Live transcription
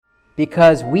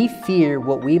because we fear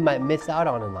what we might miss out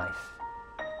on in life.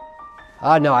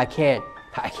 Oh no, I can't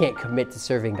commit to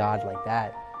serving God like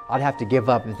that. I'd have to give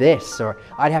up this, or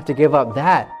I'd have to give up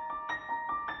that.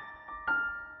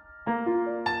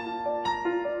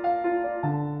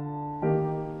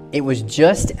 It was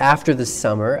just after the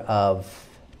summer of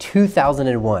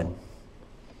 2001.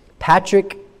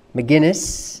 Patrick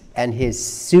McGinnis and his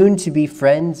soon-to-be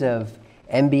friends of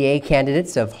MBA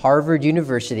candidates of Harvard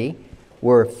University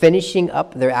were finishing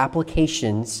up their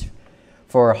applications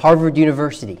for Harvard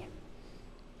University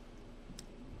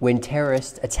when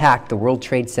terrorists attacked the World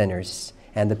Trade Centers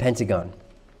and the Pentagon.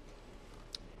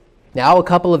 Now, a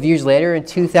couple of years later, in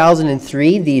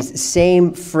 2003, these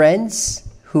same friends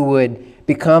who would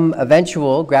become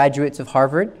eventual graduates of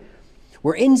Harvard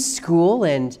were in school,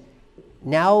 and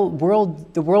now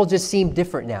the world just seemed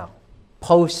different now.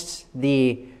 Post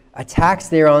the attacks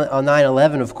there on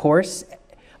 9/11, of course,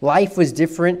 life was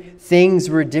different, things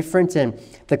were different, and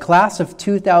the class of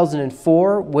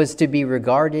 2004 was to be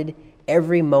regarded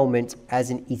every moment as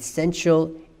an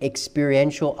essential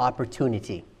experiential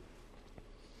opportunity.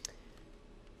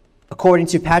 According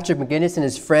to Patrick McGinnis and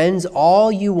his friends,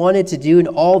 all you wanted to do and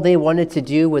all they wanted to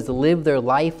do was live their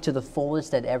life to the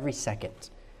fullest at every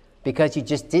second, because you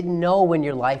just didn't know when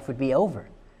your life would be over.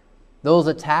 Those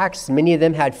attacks, many of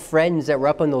them had friends that were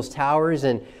up on those towers,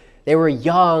 and they were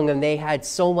young and they had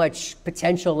so much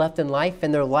potential left in life,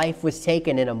 and their life was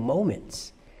taken in a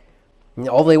moment. And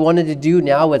all they wanted to do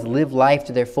now was live life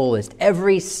to their fullest.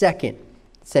 Every second,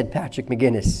 said Patrick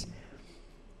McGinnis.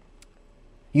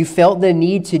 You felt the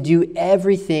need to do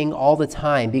everything all the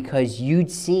time because you'd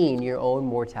seen your own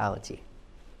mortality.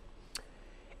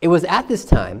 It was at this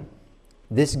time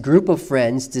this group of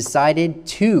friends decided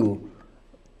to do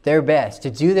their best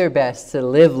to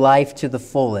live life to the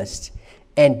fullest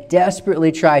and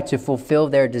desperately try to fulfill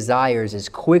their desires as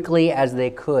quickly as they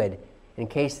could in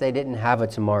case they didn't have a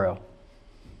tomorrow.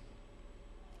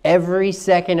 Every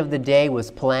second of the day was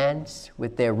planned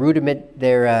with their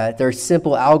their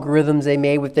simple algorithms they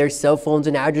made with their cell phones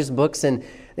and address books, and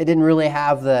they didn't really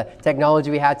have the technology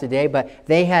we have today, but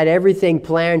they had everything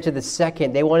planned to the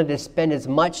second. They wanted to spend as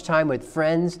much time with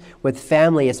friends, with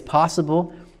family as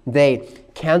possible. They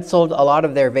canceled a lot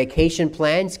of their vacation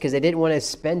plans because they didn't want to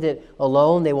spend it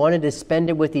alone. They wanted to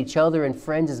spend it with each other and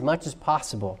friends as much as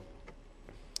possible.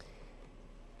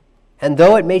 And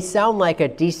though it may sound like a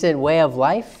decent way of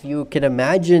life, you can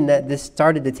imagine that this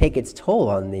started to take its toll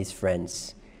on these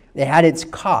friends. It had its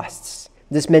costs,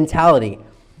 this mentality.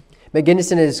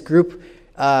 McGinnis and his group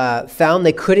found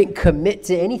they couldn't commit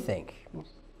to anything.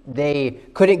 They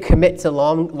couldn't commit to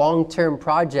long-term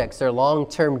projects or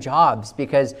long-term jobs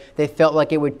because they felt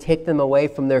like it would take them away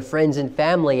from their friends and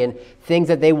family and things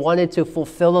that they wanted to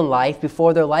fulfill in life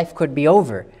before their life could be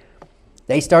over.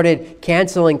 They started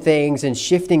canceling things and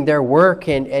shifting their work,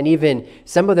 and even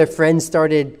some of their friends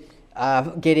started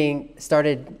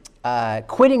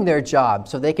quitting their job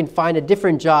so they can find a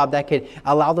different job that could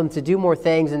allow them to do more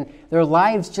things, and their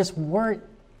lives just weren't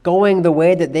going the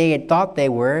way that they had thought they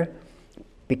were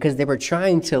because they were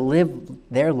trying to live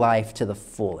their life to the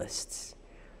fullest.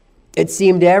 It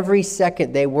seemed every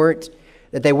second they weren't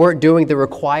doing the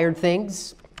required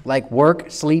things like work,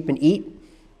 sleep, and eat.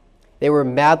 They were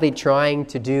madly trying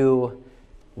to do,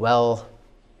 well,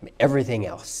 everything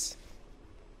else.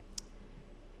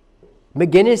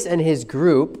 McGinnis and his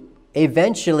group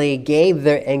eventually gave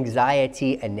their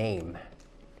anxiety a name.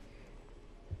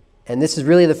 And this is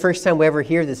really the first time we ever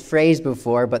hear this phrase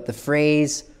before, but the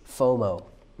phrase FOMO,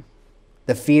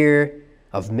 the fear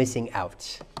of missing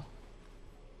out.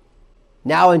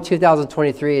 Now in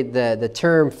 2023, the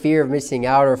term fear of missing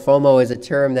out, or FOMO, is a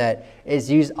term that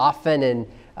is used often, and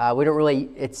we don't really,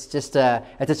 it's a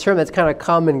term that's kind of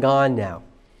come and gone now.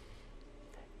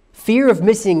 Fear of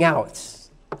missing out.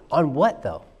 On what,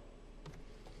 though?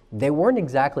 They weren't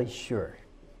exactly sure,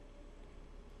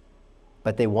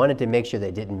 but they wanted to make sure they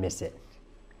didn't miss it,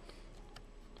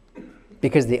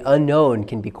 because the unknown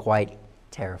can be quite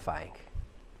terrifying.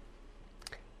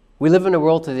 We live in a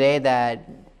world today that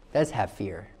does have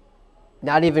fear.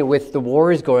 Not even with the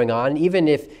wars going on. Even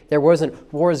if there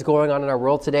wasn't wars going on in our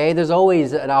world today, there's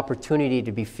always an opportunity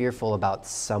to be fearful about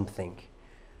something.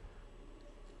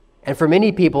 And for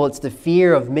many people, it's the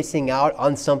fear of missing out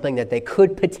on something that they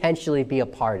could potentially be a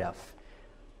part of.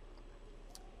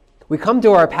 We come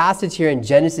to our passage here in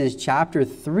Genesis chapter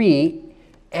 3,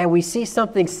 and we see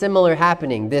something similar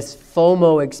happening, this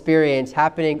FOMO experience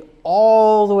happening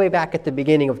all the way back at the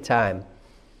beginning of time.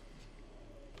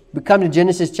 We come to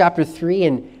Genesis chapter 3,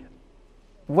 and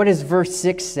what does verse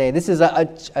 6 say? This is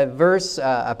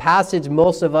a passage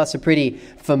most of us are pretty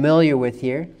familiar with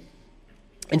here.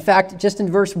 In fact, just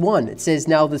in verse 1, it says,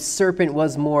 "Now the serpent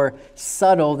was more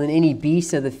subtle than any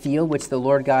beast of the field which the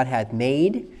Lord God hath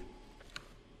made.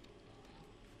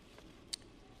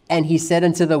 And he said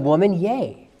unto the woman,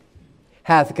 Yea,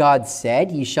 hath God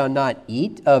said, Ye shall not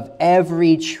eat of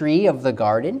every tree of the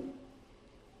garden?"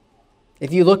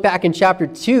 If you look back in chapter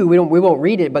 2, we won't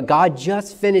read it, but God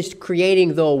just finished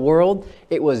creating the world.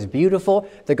 It was beautiful.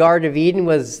 The Garden of Eden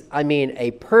was,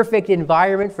 a perfect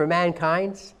environment for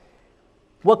mankind.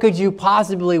 What could you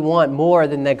possibly want more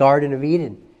than the Garden of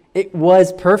Eden? It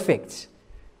was perfect.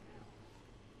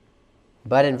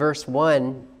 But in verse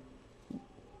 1,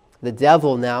 the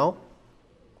devil now,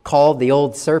 called the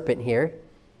old serpent here,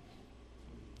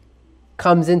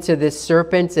 comes into this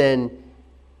serpent and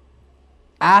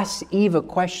asks Eve a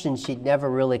question she'd never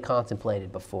really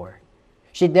contemplated before.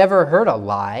 She'd never heard a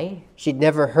lie. She'd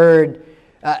never heard,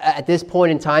 at this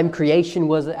point in time, creation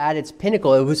was at its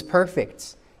pinnacle. It was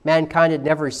perfect. Mankind had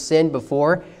never sinned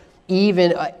before. Eve,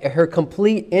 in her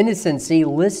complete innocency,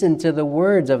 listened to the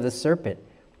words of the serpent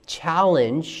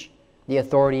challenge the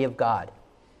authority of God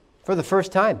for the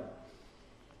first time.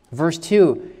 Verse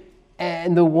 2,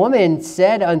 "And the woman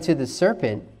said unto the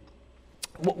serpent,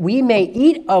 We may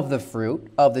eat of the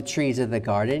fruit of the trees of the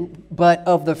garden, but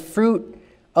of the fruit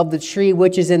of the tree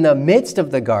which is in the midst of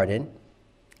the garden,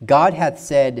 God hath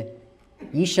said,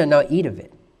 Ye shall not eat of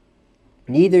it,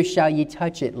 neither shall ye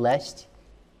touch it, lest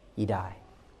ye die."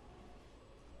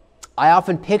 I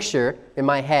often picture in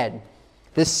my head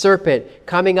this serpent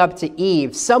coming up to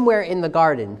Eve somewhere in the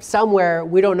garden, somewhere,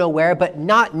 we don't know where, but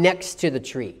not next to the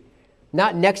tree,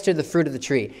 not next to the fruit of the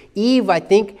tree. Eve, I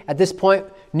think, at this point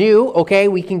knew, okay,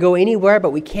 we can go anywhere,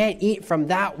 but we can't eat from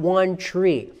that one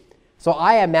tree. So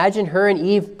I imagine her and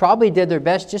Eve probably did their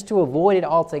best just to avoid it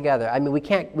altogether. We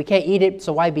can't eat it,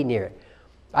 so why be near it?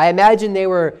 I imagine they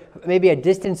were maybe a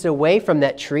distance away from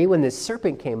that tree when the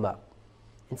serpent came up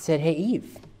and said, "Hey,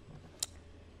 Eve,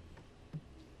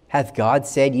 hath God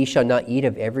said, Ye shall not eat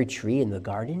of every tree in the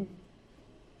garden?"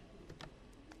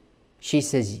 She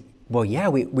says, well, yeah,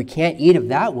 we can't eat of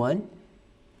that one.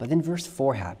 But then verse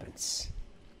 4 happens.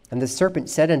 "And the serpent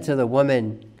said unto the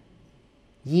woman,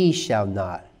 Ye shall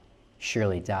not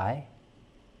surely die."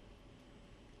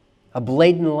 A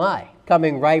blatant lie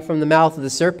coming right from the mouth of the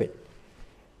serpent.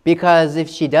 Because if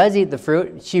she does eat the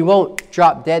fruit, she won't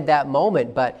drop dead that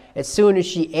moment. But as soon as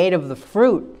she ate of the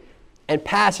fruit and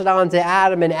passed it on to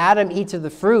Adam, and Adam eats of the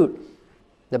fruit,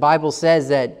 the Bible says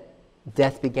that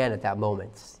death began at that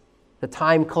moment. The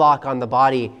time clock on the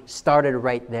body started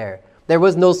right there. There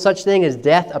was no such thing as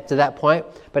death up to that point,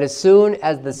 but as soon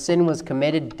as the sin was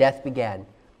committed, death began.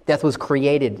 Death was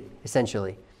created,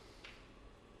 essentially.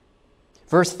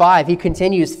 Verse 5, he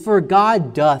continues, "For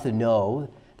God doth know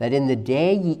that in the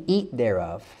day ye eat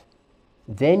thereof,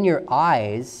 then your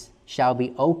eyes shall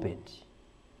be opened,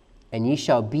 and ye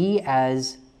shall be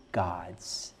as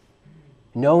gods,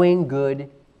 knowing good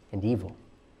and evil."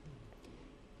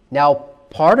 Now,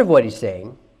 part of what he's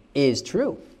saying is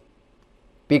true.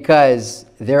 Because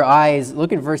their eyes,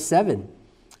 look at verse 7.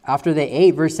 After they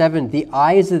ate, verse 7, "The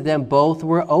eyes of them both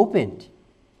were opened."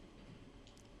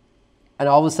 And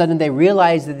all of a sudden they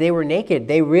realized that they were naked.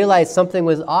 They realized something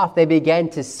was off. They began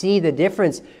to see the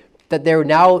difference that there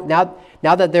now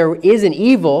that there is an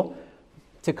evil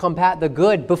to combat the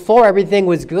good. Before everything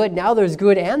was good, now there's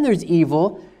good and there's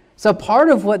evil. So part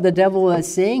of what the devil is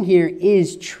saying here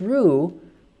is true,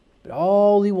 but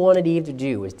all he wanted Eve to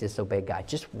do was disobey God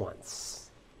just once.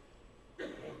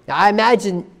 Now, I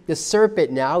imagine the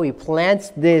serpent now, he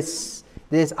plants this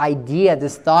idea,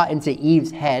 this thought into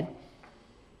Eve's head,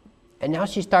 and now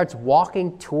she starts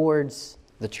walking towards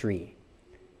the tree.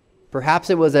 Perhaps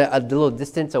it was a little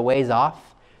distance a ways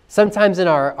off. Sometimes in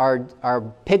our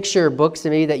picture books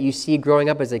maybe that you see growing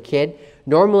up as a kid,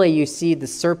 normally you see the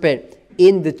serpent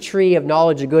in the tree of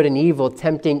knowledge of good and evil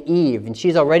tempting Eve, and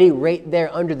she's already right there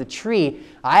under the tree.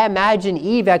 I imagine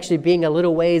Eve actually being a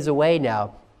little ways away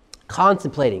now,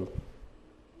 contemplating,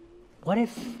 what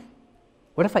if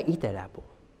I eat that apple?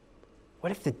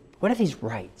 What if he's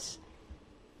right?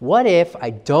 What if I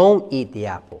don't eat the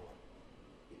apple?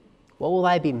 What will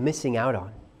I be missing out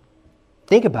on?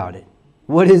 Think about it.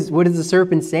 What does the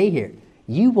serpent say here?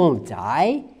 You won't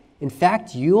die. In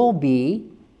fact, you'll be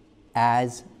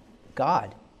as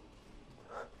God.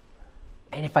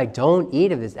 And if I don't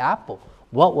eat of this apple,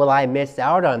 what will I miss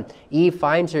out on? Eve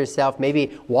finds herself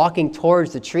maybe walking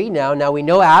towards the tree now. Now we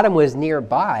know Adam was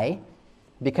nearby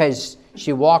because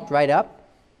she walked right up.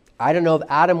 I don't know if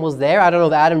Adam was there. I don't know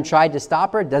if Adam tried to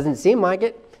stop her. Doesn't seem like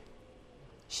it.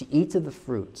 She eats of the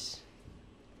fruits,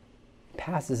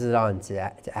 passes it on to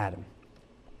Adam.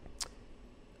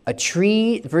 A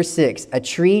tree, verse 6, a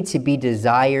tree to be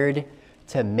desired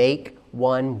to make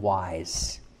one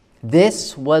wise.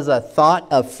 This was a thought,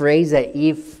 a phrase that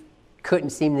Eve couldn't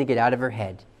seem to get out of her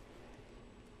head.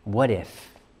 What if?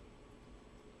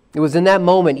 It was in that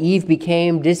moment Eve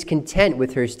became discontent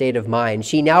with her state of mind.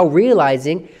 She now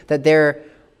realizing that there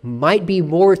might be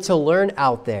more to learn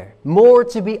out there, more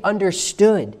to be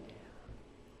understood.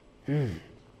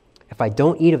 If I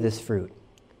don't eat of this fruit,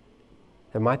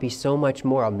 there might be so much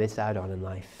more I'll miss out on in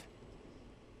life.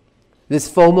 This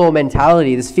FOMO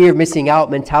mentality, this fear of missing out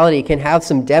mentality, can have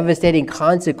some devastating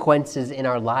consequences in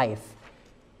our life.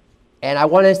 And I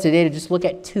want us today to just look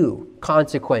at two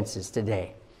consequences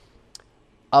today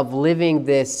of living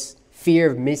this fear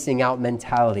of missing out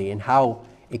mentality and how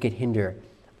it could hinder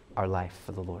our life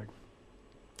for the Lord.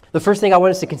 The first thing I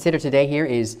want us to consider today here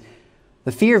is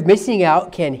the fear of missing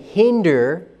out can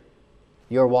hinder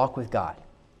your walk with God.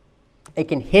 It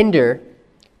can hinder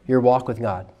your walk with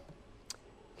God.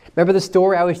 Remember the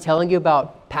story I was telling you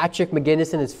about Patrick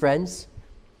McGinnis and his friends?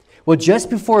 Well, just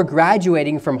before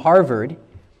graduating from Harvard,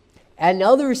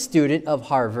 another student of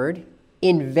Harvard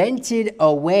invented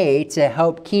a way to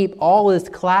help keep all his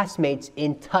classmates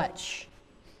in touch.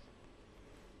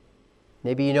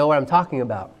 Maybe you know what I'm talking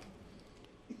about.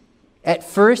 At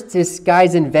first, this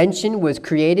guy's invention was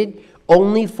created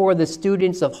only for the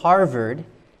students of Harvard,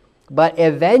 but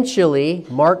eventually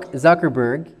Mark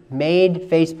Zuckerberg made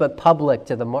Facebook public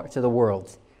to the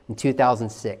world in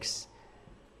 2006.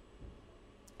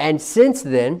 And since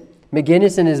then,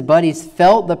 McGinnis and his buddies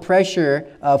felt the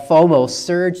pressure of FOMO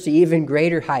surge to even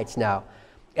greater heights now,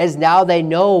 as now they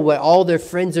know what all their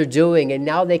friends are doing, and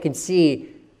now they can see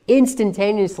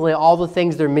instantaneously all the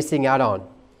things they're missing out on.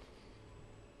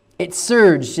 It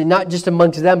surged, and not just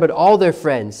amongst them, but all their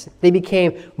friends. They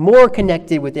became more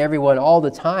connected with everyone all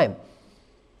the time.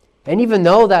 And even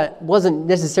though that wasn't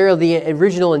necessarily the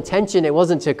original intention, it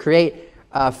wasn't to create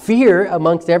fear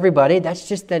amongst everybody, that's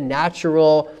just the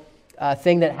natural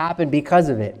thing that happened because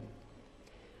of it.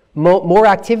 More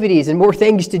activities and more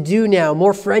things to do now,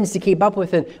 more friends to keep up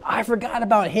with. And I forgot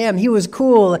about him. He was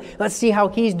cool. Let's see how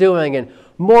he's doing. And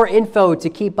more info to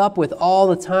keep up with all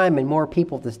the time and more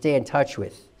people to stay in touch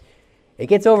with. It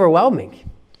gets overwhelming.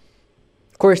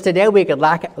 Of course, today we could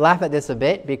laugh at this a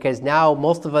bit because now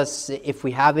most of us, if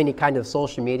we have any kind of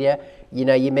social media,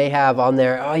 you may have on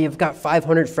there, oh, you've got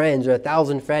 500 friends or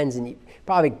 1,000 friends, and you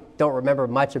probably don't remember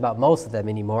much about most of them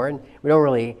anymore, and we don't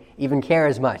really even care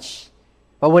as much.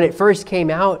 But when it first came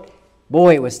out,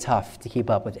 boy, it was tough to keep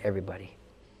up with everybody.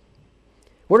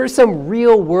 What are some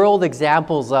real-world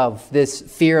examples of this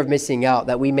fear of missing out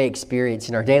that we may experience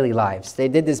in our daily lives? They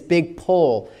did this big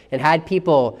poll and had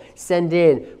people send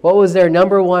in what was their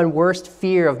number one worst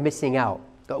fear of missing out.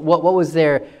 What was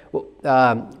their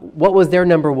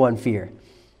number one fear?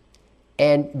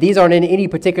 And these aren't in any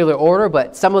particular order,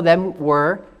 but some of them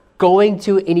were going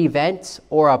to an event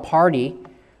or a party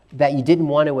that you didn't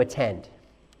want to attend.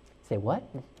 Say what?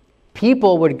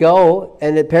 People would go,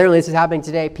 and apparently this is happening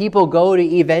today, people go to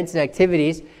events and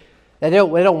activities that they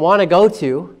don't want to go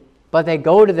to, but they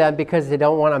go to them because they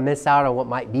don't want to miss out on what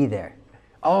might be there.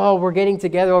 Oh, we're getting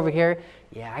together over here.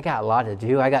 Yeah, I got a lot to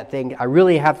do. I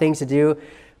really have things to do,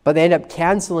 but they end up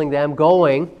canceling them,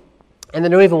 going, and they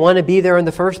don't even want to be there in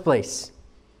the first place.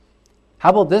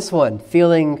 How about this one?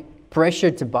 Feeling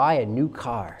pressured to buy a new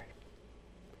car.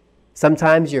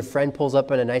 Sometimes your friend pulls up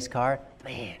in a nice car.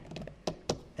 Man.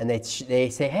 And they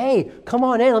say, hey, come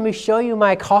on in, let me show you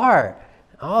my car.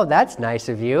 Oh, that's nice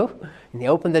of you. And they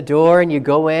open the door and you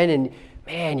go in and,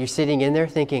 man, you're sitting in there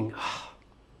thinking, oh,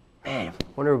 man, I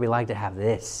wonder what it'd be like to have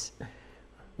this.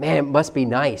 Man, it must be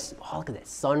nice. Oh, look at that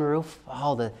sunroof.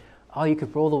 You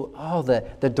could roll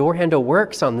the door handle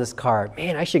works on this car.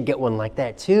 Man, I should get one like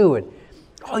that too. And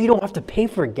you don't have to pay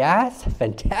for gas?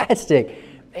 Fantastic.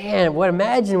 Man,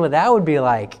 imagine what that would be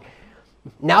like.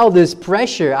 Now this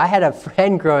pressure. I had a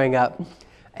friend growing up,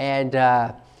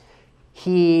 and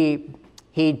he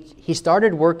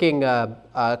started working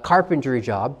a carpentry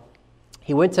job.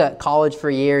 He went to college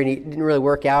for a year, and he didn't really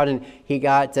work out. And he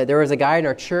got there was a guy in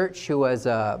our church who was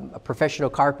a professional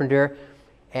carpenter,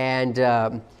 and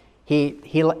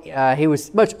he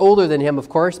was much older than him, of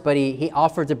course, but he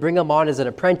offered to bring him on as an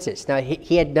apprentice. Now,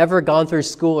 he had never gone through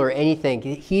school or anything.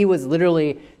 He was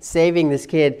literally saving this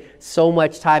kid so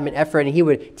much time and effort, and he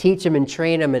would teach him and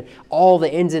train him and all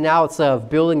the ins and outs of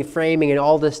building, framing, and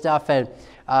all this stuff. And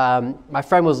my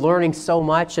friend was learning so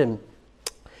much, and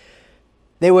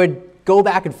they would go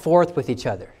back and forth with each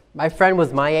other. My friend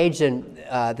was my age, and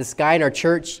this guy in our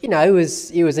church, he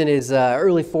was in his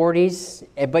early 40s,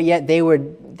 but yet they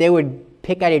would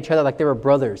pick at each other like they were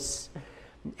brothers.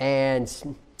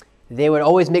 And they would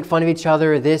always make fun of each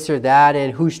other, this or that,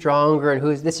 and who's stronger,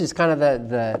 and this is kind of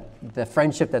the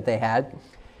friendship that they had.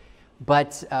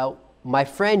 But my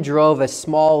friend drove a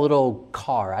small little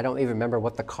car. I don't even remember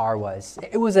what the car was.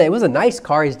 It was a nice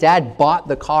car. His dad bought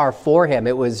the car for him.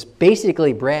 It was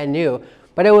basically brand new,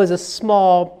 but it was a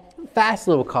small, fast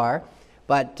little car.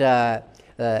 But the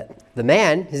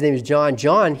man, his name is John.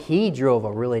 John, he drove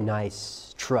a really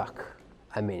nice truck.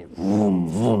 I mean, vroom,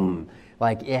 vroom.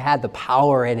 Like, it had the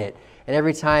power in it. And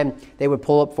every time they would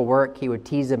pull up for work, he would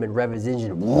tease them and rev his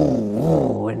engine.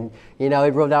 And, he'd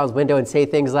roll down his window and say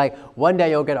things like, one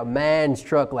day you'll get a man's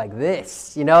truck like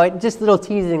this. Just little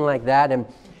teasing like that.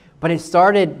 But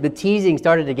the teasing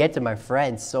started to get to my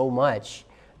friend so much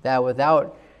that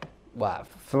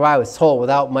from what I was told,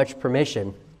 without much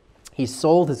permission, he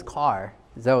sold his car.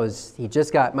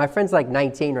 My friend's like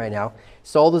 19 right now,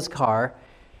 sold his car,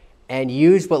 and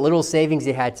used what little savings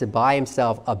he had to buy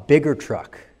himself a bigger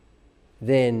truck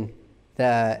than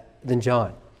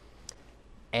John.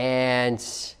 And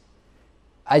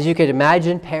as you could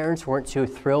imagine, parents weren't too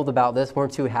thrilled about this,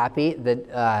 weren't too happy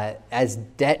that as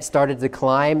debt started to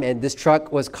climb, and this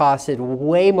truck was costed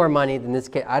way more money than this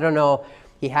kid. I don't know,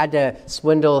 he had to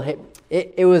swindle.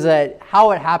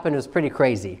 How it happened was pretty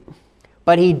crazy.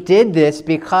 But he did this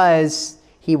because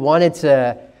he wanted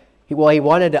to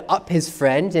up his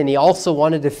friend, and he also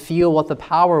wanted to feel what the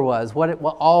power was, what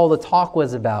all the talk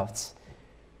was about.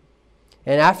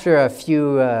 And after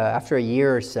a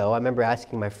year or so, I remember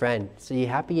asking my friend, "So you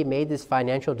happy you made this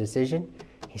financial decision?"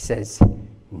 He says,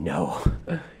 "No."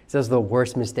 He says, "The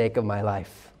worst mistake of my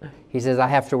life." He says, "I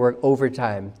have to work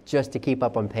overtime just to keep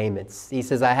up on payments." He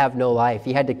says, "I have no life."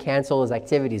 He had to cancel his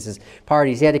activities, his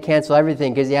parties. He had to cancel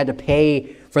everything because he had to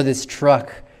pay for this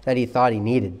truck that he thought he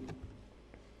needed.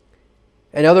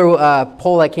 Another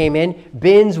poll that came in,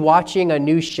 binge watching a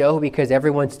new show because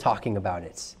everyone's talking about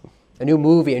it. A new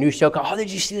movie, a new show. Oh, did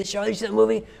you see the show? Did you see the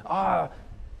movie? Oh,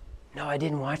 no, I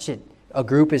didn't watch it. A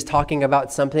group is talking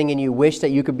about something and you wish that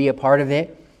you could be a part of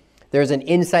it. There's an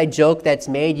inside joke that's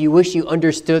made. You wish you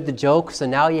understood the joke, so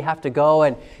now you have to go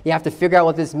and you have to figure out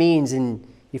what this means, and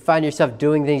you find yourself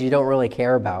doing things you don't really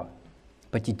care about,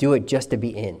 but you do it just to be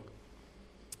in.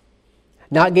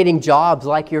 Not getting jobs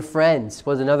like your friends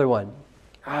was another one.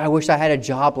 I wish I had a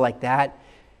job like that.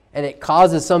 And it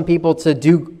causes some people to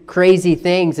do crazy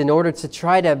things in order to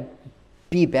try to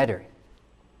be better.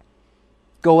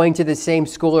 Going to the same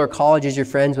school or college as your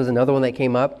friends was another one that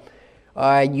came up.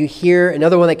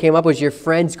 Another one that came up was your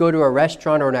friends go to a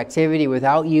restaurant or an activity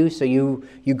without you, so you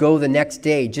go the next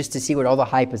day just to see what all the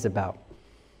hype is about.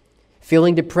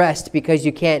 Feeling depressed because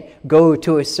you can't go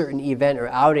to a certain event or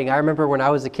outing. I remember when I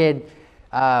was a kid,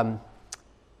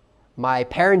 my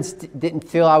parents didn't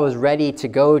feel I was ready to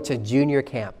go to junior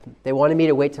camp. They wanted me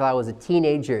to wait till I was a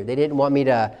teenager. They didn't want me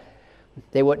to.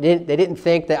 They didn't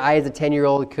think that I, as a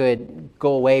 10-year-old, could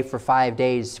go away for 5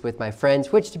 days with my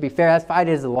friends. Which, to be fair, that's 5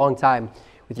 days is a long time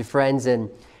with your friends, and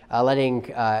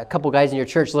letting a couple guys in your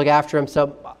church look after them.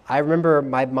 So I remember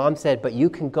my mom said, "But you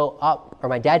can go up," or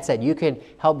my dad said, "You can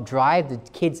help drive the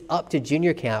kids up to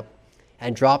junior camp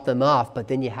and drop them off, but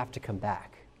then you have to come back."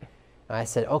 And I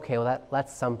said, "Okay, well,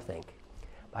 that's something."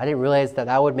 But I didn't realize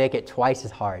that would make it twice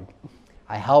as hard.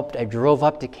 I drove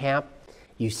up to camp.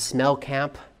 You smell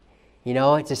camp.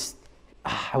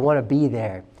 I want to be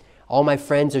there. All my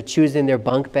friends are choosing their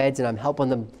bunk beds, and I'm helping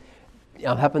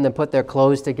them put their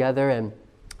clothes together. And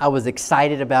I was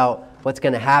excited about what's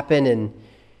going to happen. And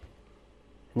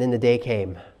then the day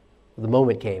came. The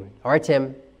moment came. "All right,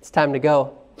 Tim, it's time to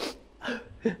go."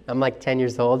 I'm like 10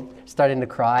 years old, starting to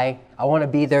cry. I want to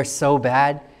be there so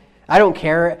bad. I don't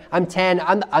care. I'm 10.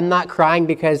 I'm not crying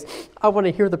because I want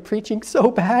to hear the preaching so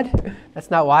bad.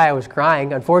 That's not why I was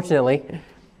crying, unfortunately.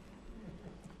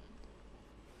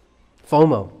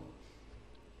 FOMO.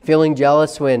 Feeling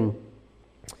jealous when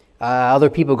other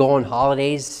people go on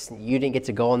holidays. You didn't get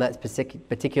to go on that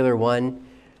particular one.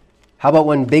 How about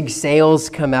when big sales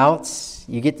come out?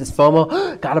 You get this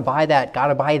FOMO, gotta buy that,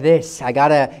 gotta buy this.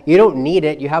 You don't need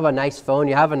it. You have a nice phone,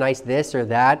 you have a nice this or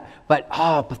that, but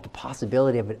the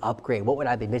possibility of an upgrade, what would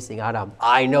I be missing out on?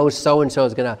 I know so-and-so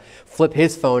is gonna flip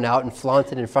his phone out and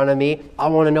flaunt it in front of me. I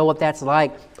wanna know what that's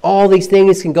like. All these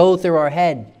things can go through our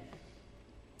head.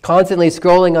 Constantly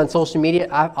scrolling on social media,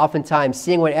 oftentimes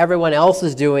seeing what everyone else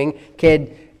is doing can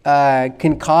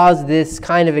cause this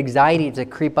kind of anxiety to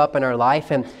creep up in our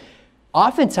life. And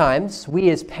oftentimes, we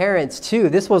as parents too,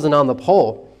 this wasn't on the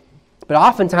poll, but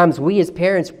oftentimes we as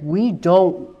parents,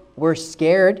 we're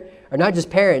scared, or not just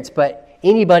parents, but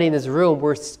anybody in this room,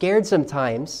 we're scared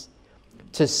sometimes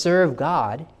to serve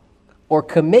God or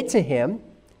commit to Him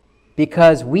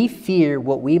because we fear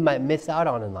what we might miss out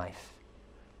on in life.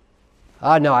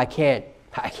 Oh, no, I can't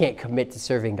commit to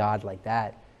serving God like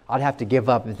that. I'd have to give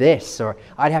up this, or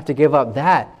I'd have to give up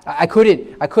that. I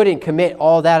couldn't commit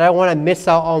all that. I don't want to miss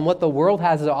out on what the world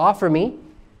has to offer me.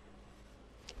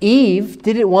 Eve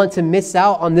didn't want to miss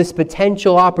out on this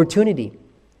potential opportunity.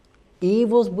 Eve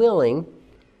was willing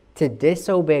to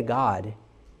disobey God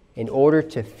in order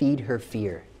to feed her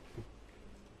fear.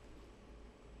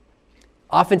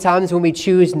 Oftentimes when we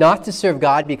choose not to serve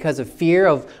God because of fear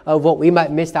of what we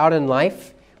might miss out in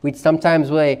life, we'll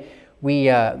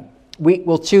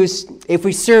choose, if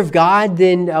we serve God,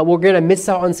 then we're going to miss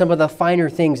out on some of the finer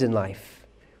things in life.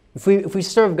 If we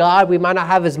serve God, we might not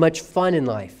have as much fun in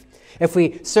life. If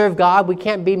we serve God, we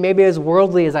can't be maybe as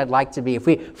worldly as I'd like to be. If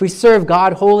we serve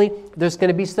God wholly, there's going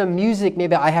to be some music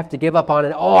maybe I have to give up on.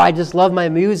 And I just love my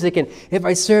music. And if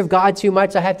I serve God too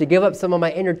much, I have to give up some of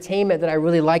my entertainment that I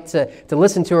really like to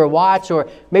listen to or watch. Or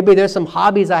maybe there's some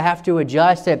hobbies I have to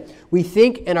adjust. And we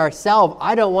think in ourselves,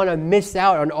 I don't want to miss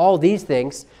out on all these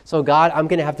things. So God, I'm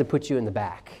going to have to put you in the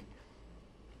back.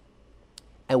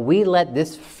 And we let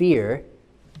this fear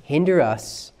hinder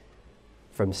us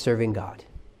from serving God.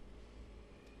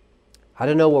 I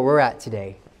don't know where we're at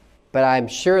today, but I'm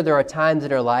sure there are times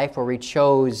in our life where we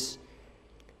chose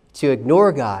to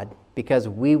ignore God because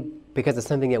of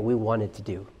something that we wanted to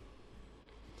do.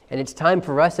 And it's time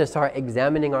for us to start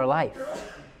examining our life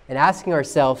and asking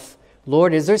ourselves,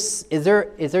 Lord, is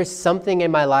there something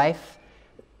in my life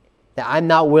that I'm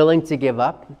not willing to give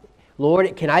up?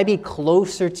 Lord, can I be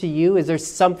closer to you? Is there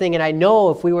something? And I know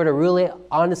if we were to really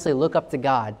honestly look up to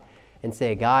God and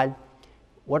say, God,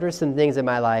 what are some things in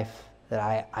my life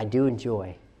that I do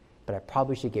enjoy, but I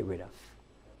probably should get rid of?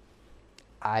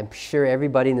 I'm sure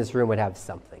everybody in this room would have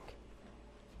something.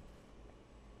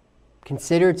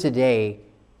 Consider today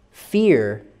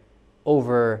fear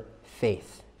over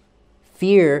faith.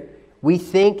 Fear, we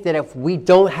think that if we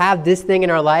don't have this thing in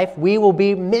our life, we will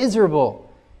be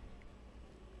miserable.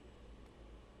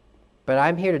 But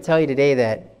I'm here to tell you today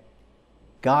that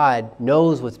God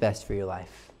knows what's best for your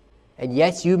life. And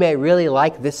yes, you may really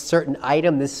like this certain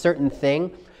item, this certain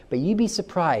thing, but you'd be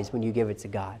surprised when you give it to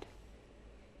God.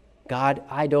 God,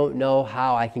 I don't know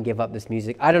how I can give up this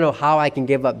music. I don't know how I can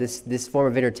give up this form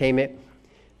of entertainment,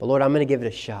 but Lord, I'm going to give it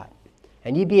a shot.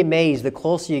 And you'd be amazed, the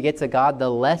closer you get to God,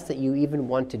 the less that you even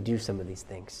want to do some of these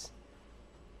things.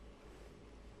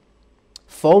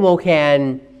 FOMO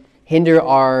can hinder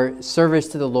our service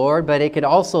to the Lord, but it could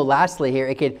also, lastly here,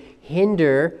 it could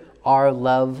hinder our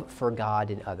love for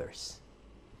God and others.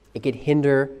 It could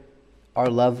hinder our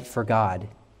love for God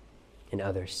and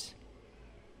others.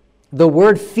 The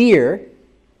word fear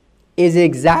is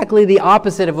exactly the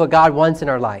opposite of what God wants in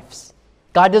our lives.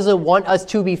 God doesn't want us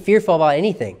to be fearful about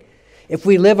anything. If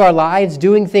we live our lives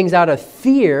doing things out of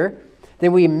fear,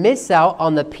 then we miss out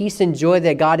on the peace and joy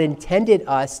that God intended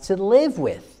us to live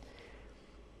with.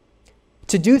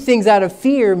 To do things out of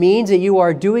fear means that you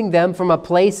are doing them from a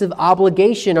place of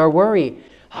obligation or worry.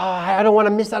 I don't want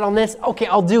to miss out on this. Okay,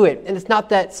 I'll do it. And it's not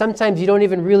that sometimes you don't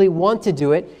even really want to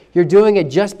do it. You're doing it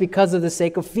just because of the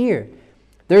sake of fear.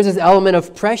 There's this element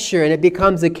of pressure, and it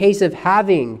becomes a case of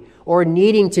having or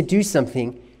needing to do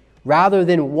something rather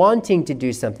than wanting to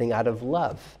do something out of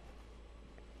love.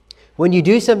 When you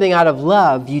do something out of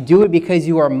love, you do it because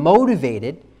you are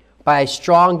motivated by a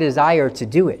strong desire to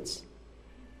do it.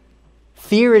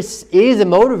 Fear is a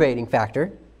motivating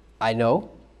factor, I know.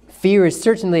 Fear is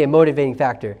certainly a motivating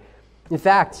factor. In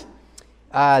fact,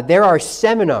 there are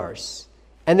seminars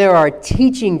and there are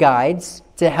teaching guides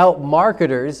to help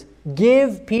marketers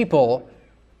give people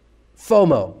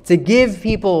FOMO, to give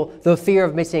people the fear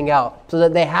of missing out so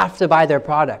that they have to buy their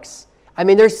products. I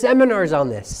mean, there's seminars on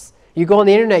this. You go on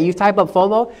the internet, you type up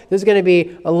FOMO, there's going to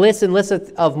be a list and list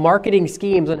of marketing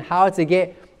schemes on how to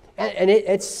get.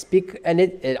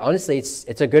 And honestly,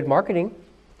 it's a good marketing,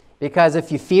 because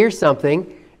if you fear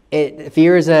something,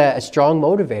 fear is a strong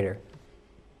motivator.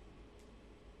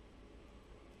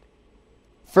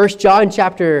 1 John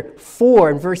chapter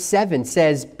 4 and verse 7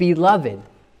 says, "Beloved,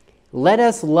 let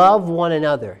us love one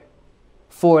another,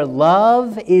 for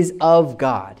love is of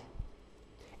God.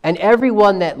 And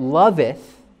everyone that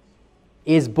loveth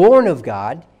is born of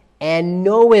God and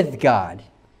knoweth God."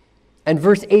 And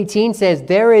verse 18 says,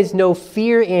 "There is no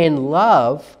fear in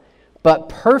love, but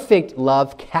perfect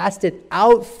love casteth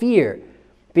out fear,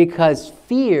 because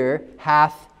fear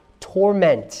hath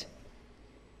torment.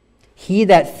 He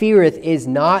that feareth is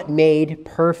not made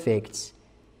perfect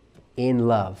in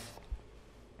love."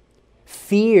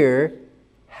 Fear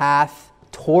hath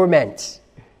torment.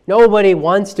 Nobody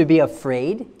wants to be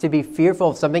afraid, to be fearful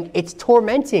of something. It's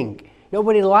tormenting.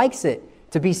 Nobody likes it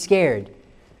to be scared.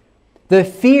 The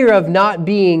fear of not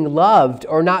being loved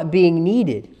or not being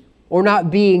needed or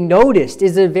not being noticed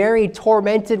is a very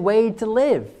tormented way to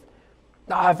live.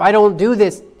 If I don't do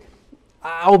this,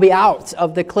 I'll be out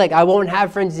of the clique. I won't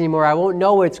have friends anymore. I won't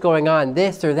know what's going on,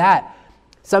 this or that.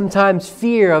 Sometimes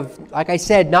fear of, like I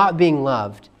said, not being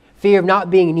loved, fear of not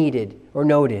being needed or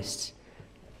noticed.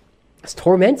 It's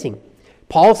tormenting.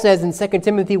 Paul says in 2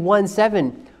 Timothy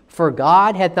 1:7, "For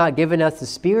God hath not given us the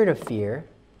spirit of fear,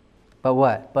 but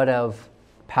what? But of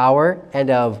power and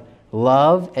of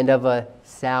love and of a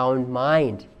sound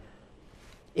mind."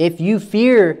 If you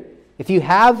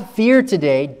have fear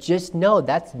today, just know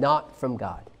that's not from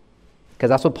God. Because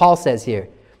that's what Paul says here.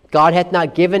 God hath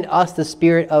not given us the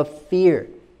spirit of fear.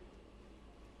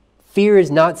 Fear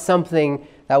is not something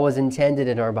that was intended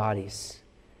in our bodies.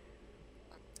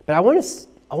 But I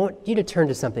want you to turn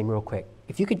to something real quick.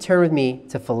 If you could turn with me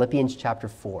to Philippians chapter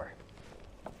 4.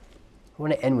 I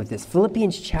want to end with this.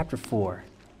 Philippians chapter 4.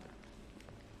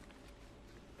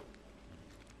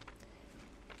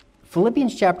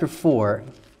 Philippians chapter 4,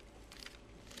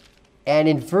 and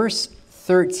in verse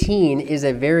 13 is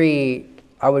a very,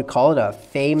 I would call it a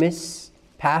famous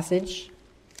passage.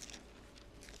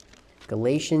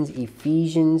 Galatians,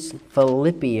 Ephesians,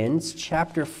 Philippians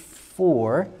chapter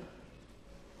 4.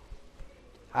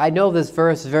 I know this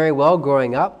verse very well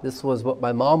growing up. This was what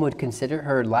my mom would consider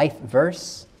her life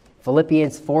verse.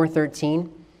 Philippians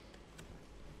 4:13.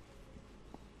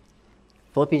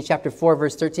 Philippians chapter 4,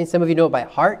 verse 13. Some of you know it by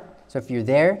heart. So if you're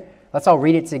there, let's all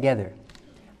read it together.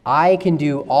 "I can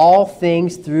do all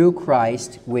things through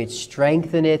Christ, which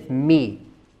strengtheneth me."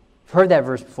 You've heard that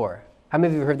verse before. How many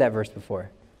of you have heard that verse before?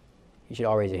 You should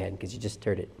all raise your hand because you just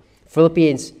heard it.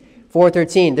 Philippians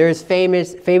 4:13. There's a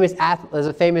famous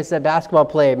basketball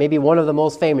player, maybe one of the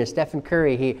most famous, Stephen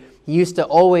Curry. He used to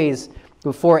always,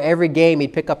 before every game,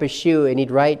 he'd pick up his shoe and he'd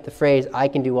write the phrase, "I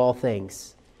can do all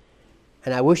things."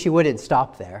 And I wish he wouldn't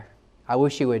stop there. I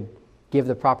wish he would give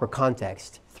the proper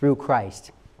context, through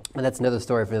Christ. And that's another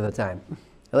story for another time.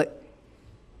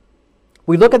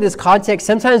 We look at this context.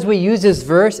 Sometimes we use this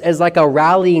verse as like a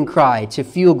rallying cry to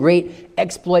fuel great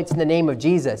exploits in the name of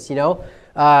Jesus. You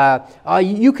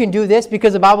can do this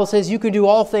because the Bible says you can do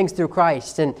all things through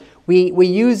Christ. And we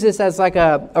use this as like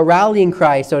a rallying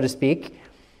cry, so to speak.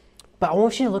 But I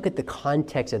want you to look at the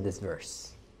context of this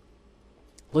verse.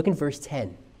 Look in verse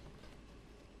 10.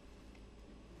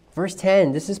 Verse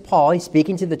 10, this is Paul. He's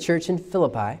speaking to the church in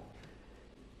Philippi.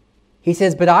 He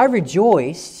says, "But I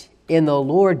rejoiced in the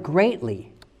Lord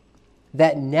greatly,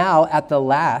 that now at the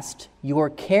last your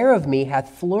care of me hath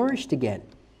flourished again,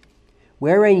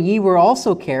 wherein ye were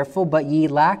also careful, but ye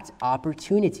lacked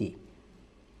opportunity."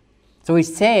 So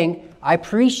he's saying, I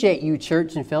appreciate you,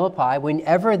 church in Philippi.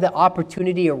 Whenever the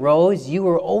opportunity arose, you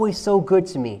were always so good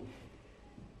to me.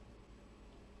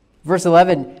 Verse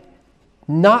 11,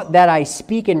 "Not that I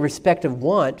speak in respect of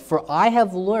want, for I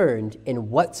have learned in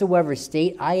whatsoever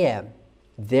state I am,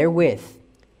 therewith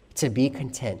to be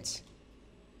content.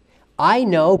 I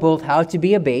know both how to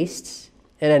be abased,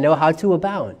 and I know how to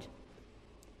abound.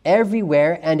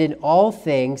 Everywhere and in all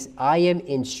things I am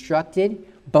instructed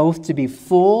both to be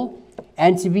full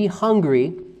and to be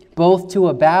hungry, both to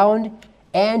abound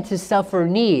and to suffer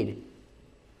need.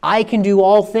 I can do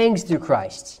all things through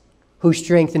Christ, who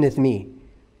strengtheneth me."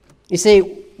 You say,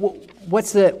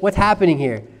 what's happening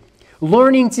here?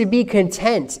 Learning to be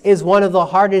content is one of the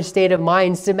hardest state of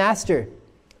minds to master.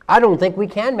 I don't think we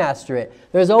can master it.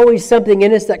 There's always something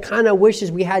in us that kind of wishes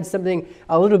we had something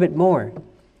a little bit more.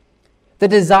 The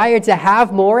desire to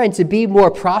have more and to be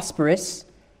more prosperous,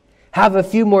 have a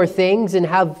few more things and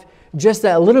have just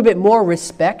a little bit more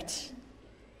respect,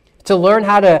 to learn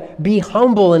how to be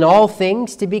humble in all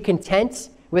things, to be content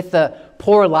with the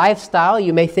poor lifestyle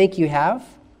you may think you have,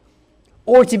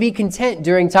 or to be content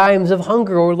during times of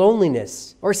hunger or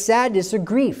loneliness or sadness or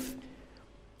grief,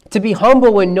 to be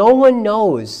humble when no one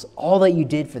knows all that you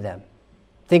did for them.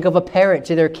 Think of a parent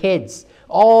to their kids,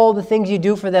 all the things you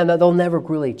do for them that they'll never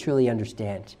really truly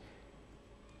understand.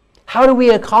 How do we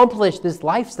accomplish this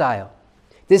lifestyle,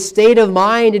 this state of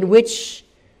mind in which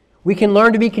we can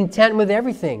learn to be content with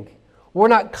everything? We're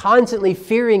not constantly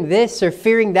fearing this or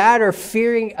fearing that or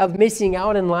fearing of missing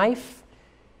out in life.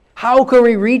 How can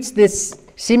we reach this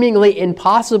seemingly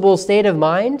impossible state of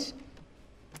mind?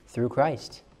 Through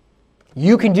Christ.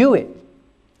 You can do it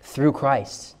through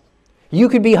Christ. You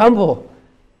can be humble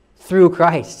through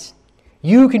Christ.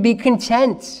 You can be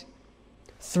content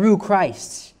through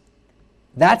Christ.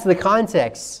 That's the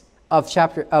context of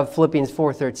Philippians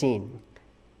 4:13.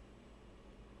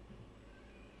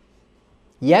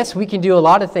 Yes, we can do a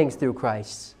lot of things through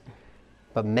Christ.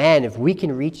 But man, if we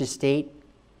can reach a state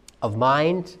of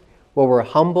mind where we're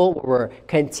humble, where we're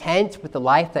content with the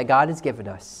life that God has given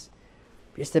us,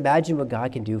 just imagine what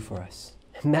God can do for us.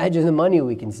 Imagine the money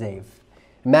we can save.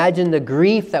 Imagine the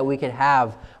grief that we could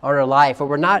have on our life, where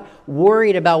we're not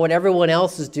worried about what everyone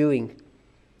else is doing.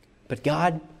 But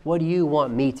God, what do you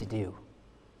want me to do?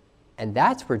 And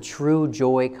that's where true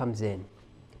joy comes in.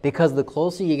 Because the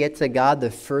closer you get to God,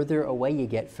 the further away you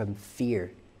get from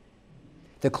fear.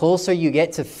 The closer you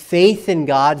get to faith in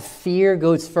God, fear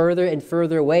goes further and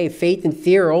further away. Faith and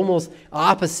fear are almost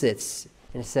opposites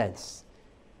in a sense.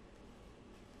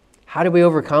 How do we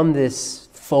overcome this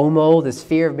FOMO, this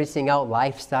fear of missing out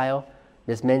lifestyle,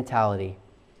 this mentality?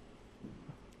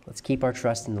 Let's keep our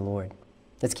trust in the Lord.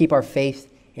 Let's keep our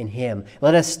faith in Him.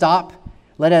 Let us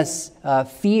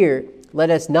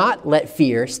not let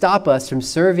fear stop us from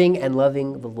serving and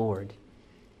loving the Lord.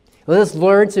 Let us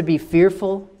learn not to be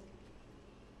fearful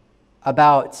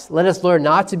about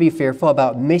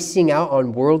missing out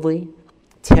on worldly,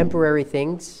 temporary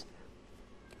things,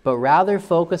 but rather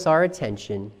focus our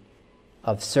attention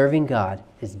of serving God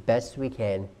as best we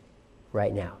can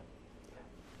right now.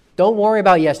 Don't worry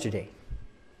about yesterday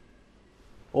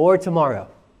or tomorrow.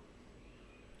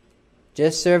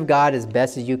 Just serve God as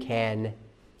best as you can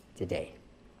today.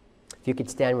 If you could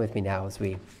stand with me now as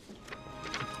we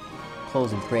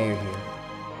close in prayer here.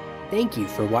 Thank you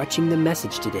for watching the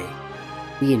message today.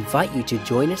 We invite you to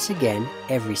join us again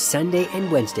every Sunday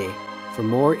and Wednesday for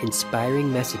more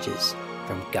inspiring messages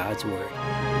from God's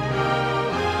Word.